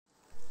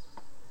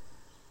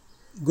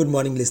Good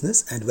morning,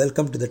 listeners, and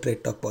welcome to the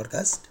Trade Talk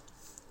podcast.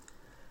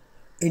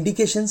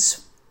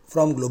 Indications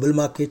from global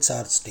markets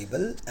are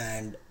stable,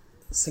 and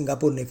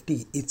Singapore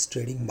Nifty is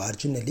trading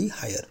marginally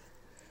higher.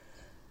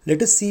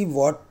 Let us see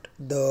what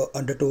the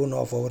undertone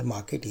of our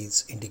market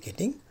is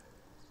indicating.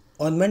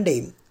 On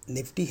Monday,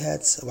 Nifty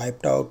has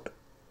wiped out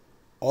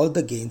all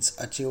the gains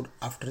achieved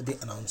after the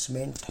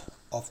announcement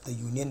of the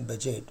Union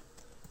Budget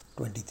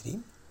 23.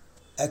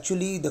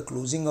 Actually, the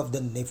closing of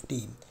the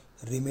Nifty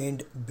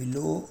remained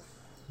below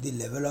the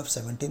level of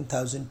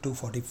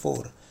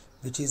 17,244,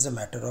 which is a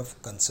matter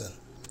of concern.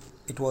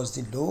 It was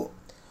the low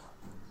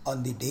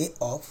on the day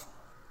of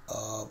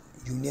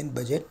Union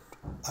Budget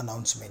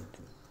announcement.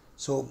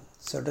 So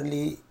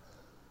certainly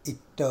it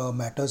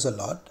matters a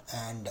lot,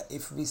 and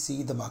if we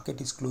see the market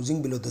is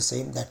closing below the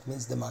same, that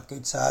means the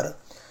markets are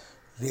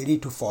ready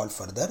to fall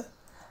further.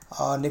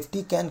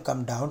 Nifty can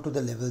come down to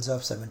the levels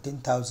of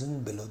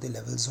 17,000, below the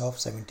levels of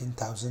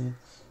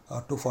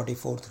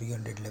 17,244,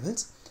 300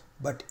 levels.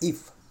 But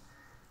if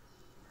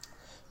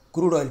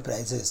crude oil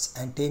prices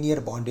and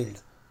 10-year bond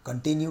yield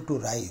continue to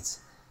rise,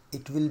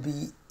 it will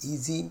be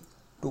easy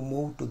to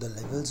move to the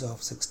levels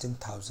of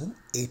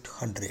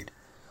 16,800.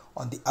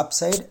 On the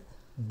upside,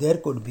 there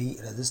could be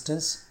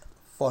resistance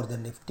for the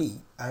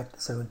Nifty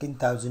at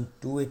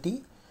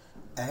 17,280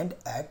 and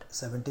at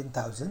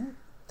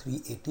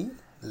 17,380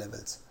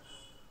 levels.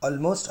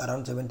 Almost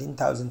around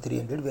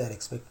 17,300, we are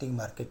expecting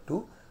market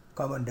to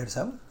come under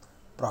some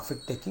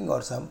profit taking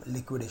or some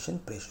liquidation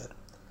pressure.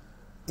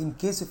 In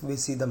case if we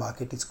see the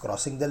market is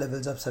crossing the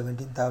levels of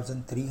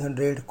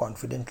 17,300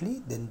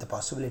 confidently, then the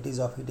possibilities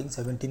of hitting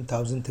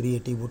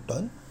 17,380 would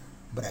turn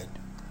bright.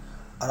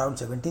 Around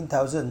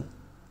 17,000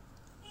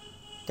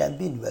 can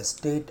be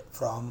invested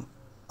from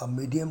a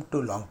medium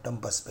to long term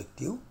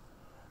perspective,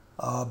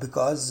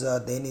 because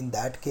then in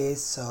that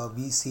case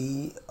we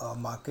see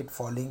market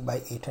falling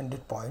by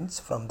 800 points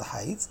from the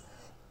highs,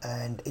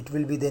 and it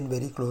will be then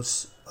very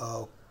closer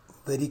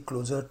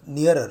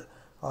nearer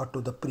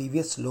to the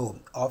previous low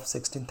of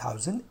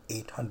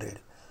 16,800.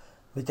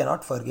 We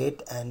cannot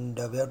forget, and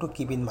we have to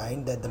keep in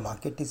mind that the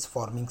market is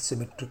forming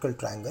symmetrical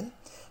triangle,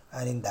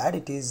 and in that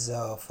it is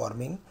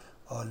forming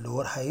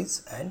lower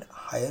highs and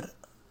higher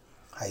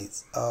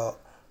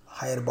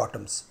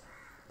bottoms.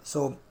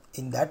 So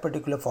in that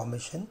particular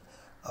formation,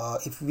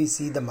 if we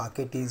see the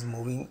market is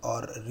moving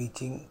or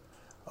reaching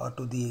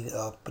to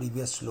the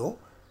previous low,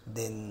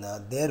 then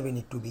there we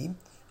need to be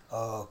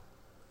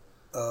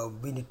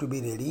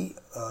ready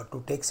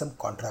to take some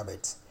contra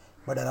bets,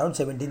 but around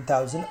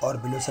 17,000 or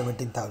below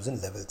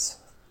 17,000 levels.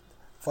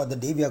 For the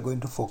day, we are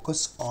going to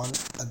focus on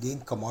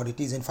again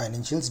commodities and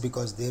financials,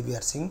 because there we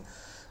are seeing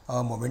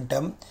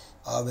momentum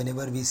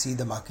whenever we see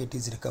the market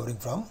is recovering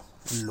from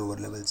lower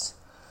levels.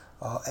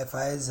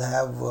 FIs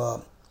have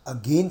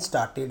again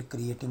started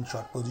creating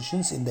short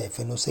positions in the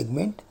FNO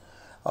segment.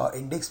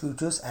 Index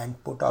futures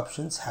and put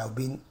options have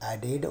been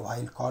added,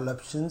 while call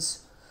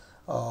options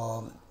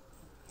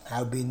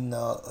have been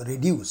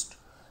reduced.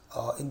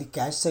 In the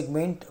cash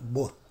segment,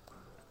 both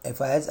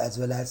FIs as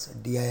well as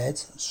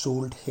DIs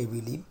sold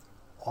heavily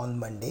on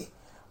Monday.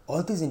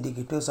 All these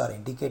indicators are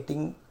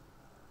indicating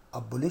a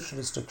bullish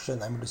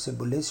restriction,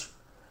 bullish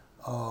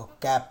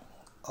cap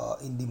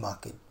in the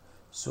market.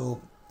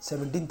 So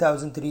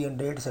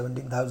 17,300,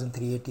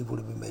 17,380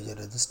 would be major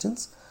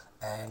resistance,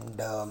 and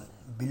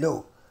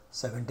below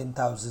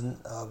 17,000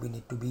 we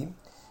need to be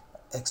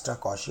extra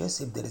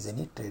cautious if there is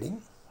any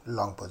trading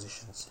long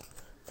positions.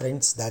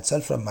 Friends, that's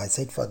all from my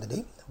side for the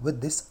day.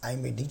 With this,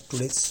 I'm ending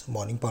today's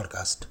morning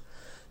podcast.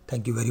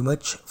 Thank you very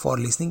much for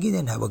listening in,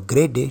 and have a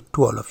great day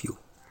to all of you.